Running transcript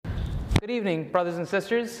Good evening, brothers and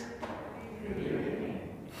sisters.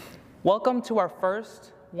 Welcome to our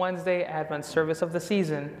first Wednesday Advent service of the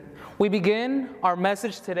season. We begin our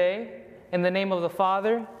message today in the name of the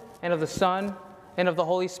Father, and of the Son, and of the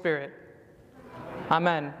Holy Spirit.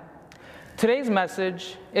 Amen. Today's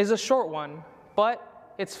message is a short one,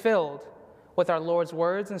 but it's filled with our Lord's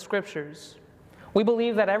words and scriptures. We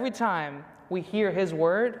believe that every time we hear His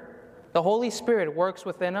word, the Holy Spirit works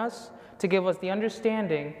within us to give us the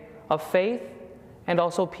understanding of faith and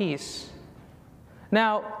also peace.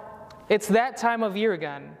 Now, it's that time of year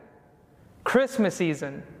again, Christmas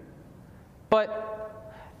season.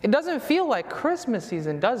 But it doesn't feel like Christmas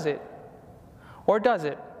season, does it? Or does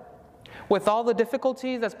it? With all the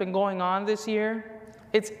difficulties that's been going on this year,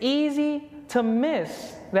 it's easy to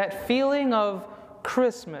miss that feeling of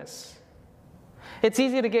Christmas. It's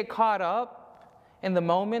easy to get caught up in the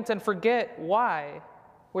moment and forget why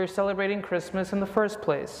we're celebrating Christmas in the first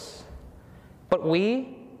place. But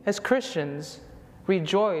we, as Christians,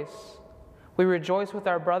 rejoice. We rejoice with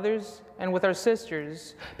our brothers and with our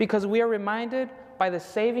sisters because we are reminded by the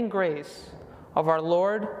saving grace of our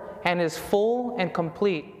Lord and His full and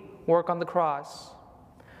complete work on the cross.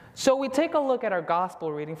 So we take a look at our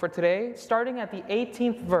gospel reading for today, starting at the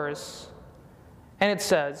 18th verse, and it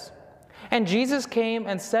says, "And Jesus came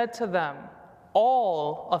and said to them,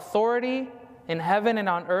 'All authority in heaven and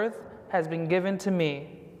on earth has been given to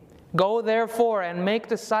me. Go therefore and make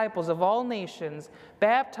disciples of all nations,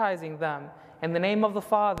 baptizing them in the name of the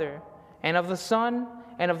Father, and of the Son,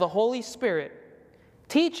 and of the Holy Spirit,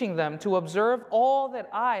 teaching them to observe all that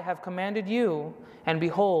I have commanded you. And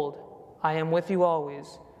behold, I am with you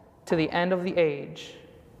always, to the end of the age.'"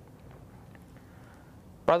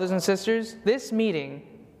 Brothers and sisters, this meeting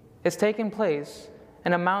is taking place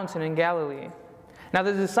in a mountain in Galilee. Now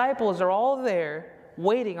the disciples are all there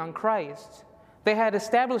waiting on Christ. They had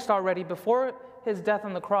established already before His death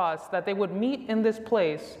on the cross that they would meet in this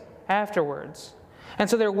place afterwards. And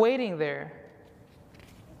so they're waiting there.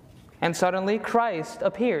 And suddenly Christ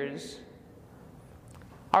appears.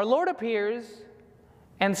 Our Lord appears,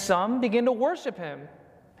 and some begin to worship Him,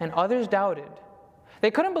 and others doubted.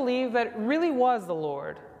 They couldn't believe that it really was the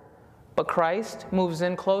Lord. But Christ moves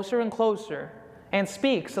in closer and closer and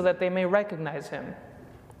speaks so that they may recognize Him.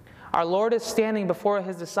 Our Lord is standing before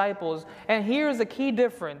His disciples, and here is the key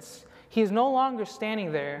difference. He is no longer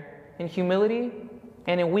standing there in humility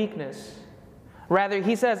and in weakness. Rather,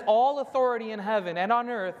 He says, "All authority in heaven and on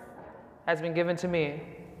earth has been given to me."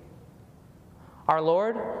 Our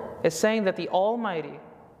Lord is saying that the Almighty,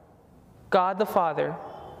 God the Father,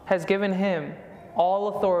 has given Him all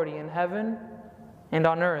authority in heaven and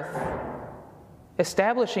on earth,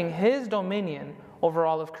 establishing His dominion over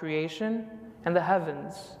all of creation and the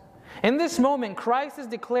heavens. In this moment, Christ is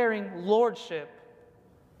declaring lordship,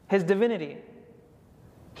 His divinity.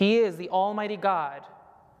 He is the Almighty God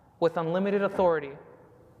with unlimited authority.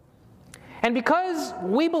 And because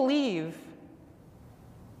we believe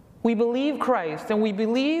Christ, and we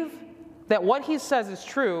believe that what He says is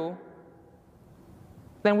true,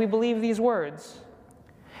 then we believe these words.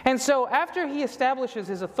 And so after He establishes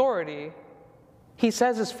His authority, He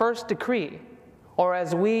says His first decree, or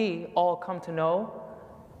as we all come to know,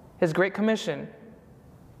 His Great Commission.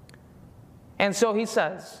 And so He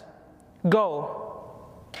says, Go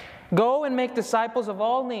and make disciples of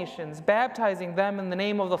all nations, baptizing them in the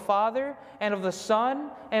name of the Father, and of the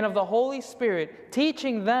Son, and of the Holy Spirit,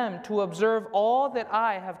 teaching them to observe all that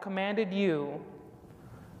I have commanded you."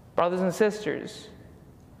 Brothers and sisters,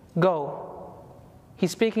 go.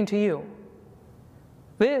 He's speaking to you.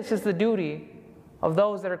 This is the duty of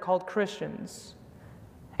those that are called Christians.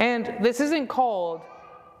 And this isn't called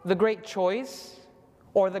the great choice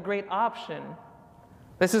or the great option.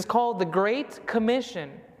 This is called the Great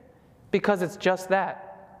Commission because it's just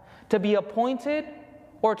that. To be appointed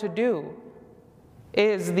or to do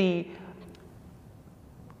is the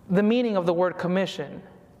meaning of the word commission.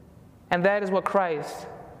 And that is what Christ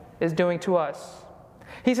is doing to us.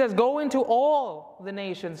 He says, "Go into all the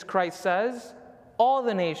nations," Christ says, all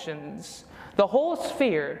the nations. The whole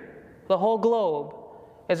sphere, the whole globe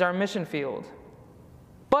is our mission field.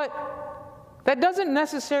 But that doesn't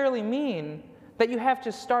necessarily mean that you have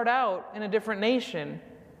to start out in a different nation,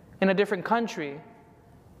 in a different country,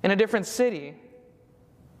 in a different city.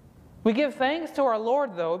 We give thanks to our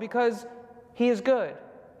Lord, though, because He is good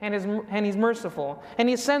and He's merciful, and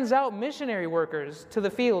He sends out missionary workers to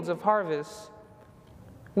the fields of harvest.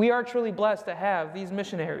 We are truly blessed to have these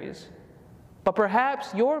missionaries. But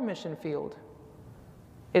perhaps your mission field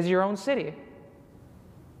is your own city.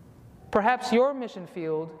 Perhaps your mission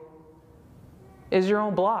field is your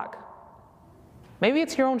own block. Maybe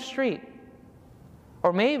it's your own street.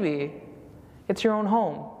 Or maybe it's your own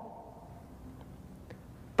home.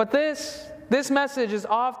 But this message is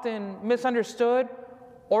often misunderstood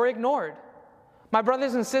or ignored. My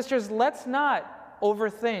brothers and sisters, let's not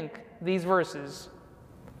overthink these verses.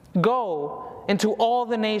 Go into all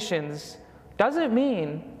the nations doesn't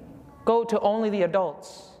mean go to only the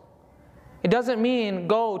adults. It doesn't mean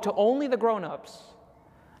go to only the grown-ups.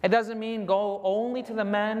 It doesn't mean go only to the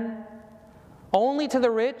men, only to the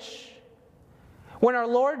rich. When our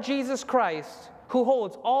Lord Jesus Christ, who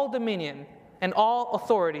holds all dominion and all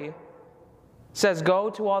authority, says go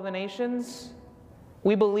to all the nations,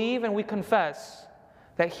 we believe and we confess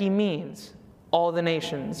that he means all the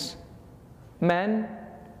nations. Men,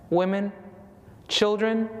 women,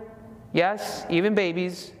 children, yes, even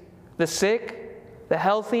babies, the sick, the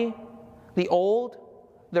healthy, the old,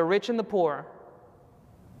 the rich and the poor.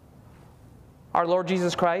 Our Lord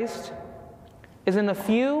Jesus Christ is in a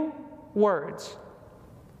few words,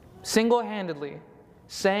 single-handedly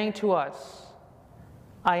saying to us,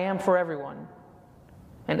 I am for everyone,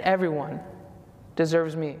 and everyone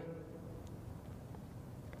deserves me.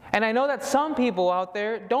 And I know that some people out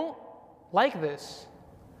there don't like this.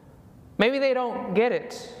 Maybe they don't get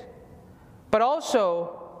it. But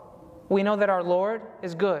also, we know that our Lord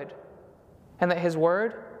is good and that his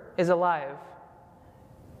word is alive.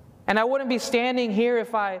 And I wouldn't be standing here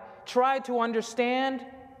if I tried to understand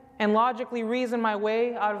and logically reason my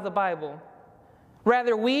way out of the Bible.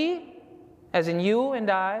 Rather, we, as in you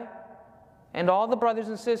and I, and all the brothers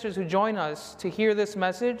and sisters who join us to hear this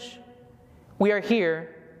message, we are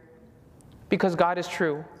here because God is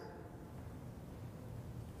true.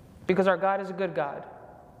 Because our God is a good God.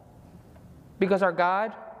 Because our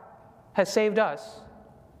God has saved us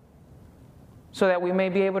so that we may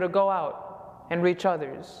be able to go out and reach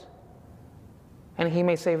others, and he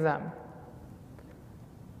may save them.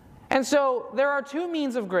 And so there are two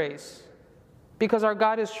means of grace. Because our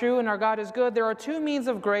God is true and our God is good, there are two means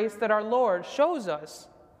of grace that our Lord shows us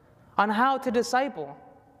on how to disciple.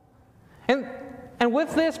 And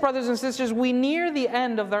with this, brothers and sisters, we near the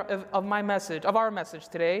end of our message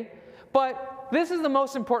today. But this is the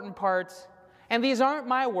most important part, and these aren't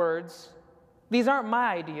my words. These aren't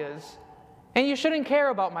my ideas. And you shouldn't care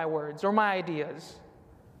about my words or my ideas.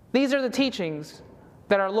 These are the teachings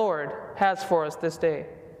that our Lord has for us this day.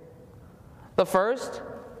 The first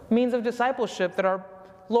means of discipleship that our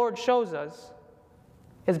Lord shows us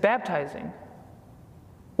is baptizing.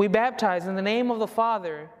 We baptize in the name of the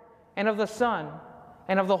Father and of the Son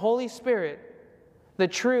and of the Holy Spirit, the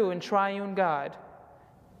true and triune God.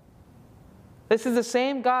 This is the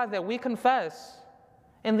same God that we confess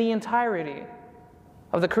in the entirety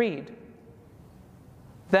of the Creed.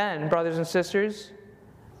 Then, brothers and sisters,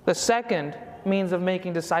 the second means of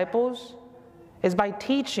making disciples is by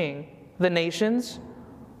teaching the nations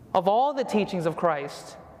of all the teachings of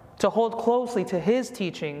Christ, to hold closely to his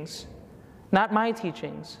teachings, not my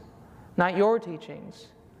teachings, not your teachings,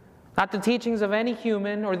 not the teachings of any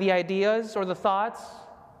human or the ideas or the thoughts,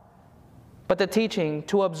 but the teaching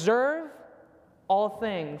to observe all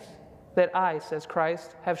things that I, says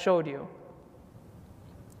Christ, have showed you.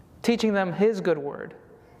 Teaching them his good word,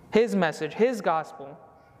 his message, his gospel.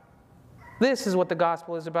 This is what the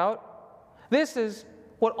gospel is about. This is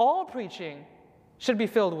what all preaching should be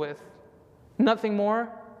filled with. Nothing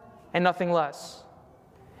more and nothing less.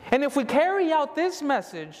 And if we carry out this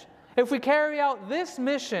message, if we carry out this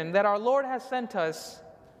mission that our Lord has sent us,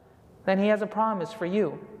 then he has a promise for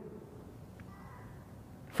you.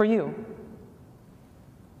 For you.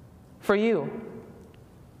 For you.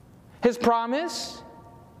 His promise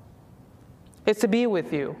is to be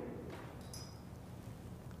with you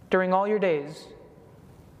during all your days.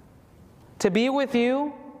 To be with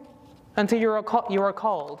you until you are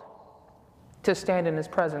called to stand in his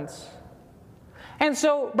presence. And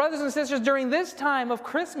so, brothers and sisters, during this time of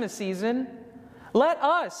Christmas season, let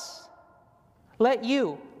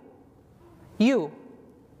you,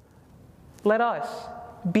 let us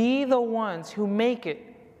be the ones who make it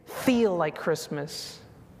feel like Christmas.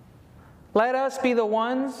 Let us be the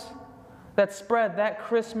ones that spread that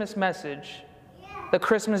Christmas message, the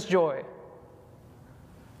Christmas joy.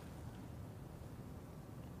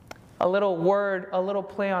 A little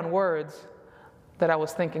play on words that I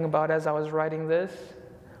was thinking about as I was writing this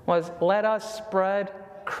was, let us spread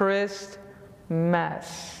Christ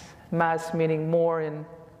Mass. Mass meaning more in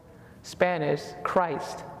Spanish,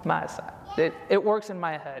 Christ Mass. It works in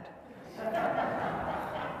my head.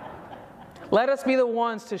 Let us be the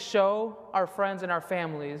ones to show our friends and our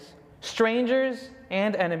families, strangers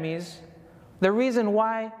and enemies, the reason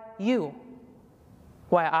why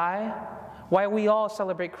we all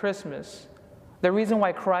celebrate Christmas The reason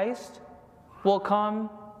why Christ will come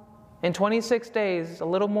in 26 days, a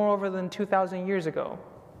little more over than 2,000 years ago.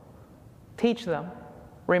 Teach them,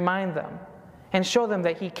 remind them, and show them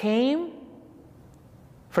that He came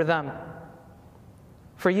for them,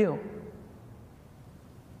 for you.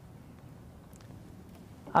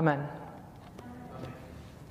 Amen.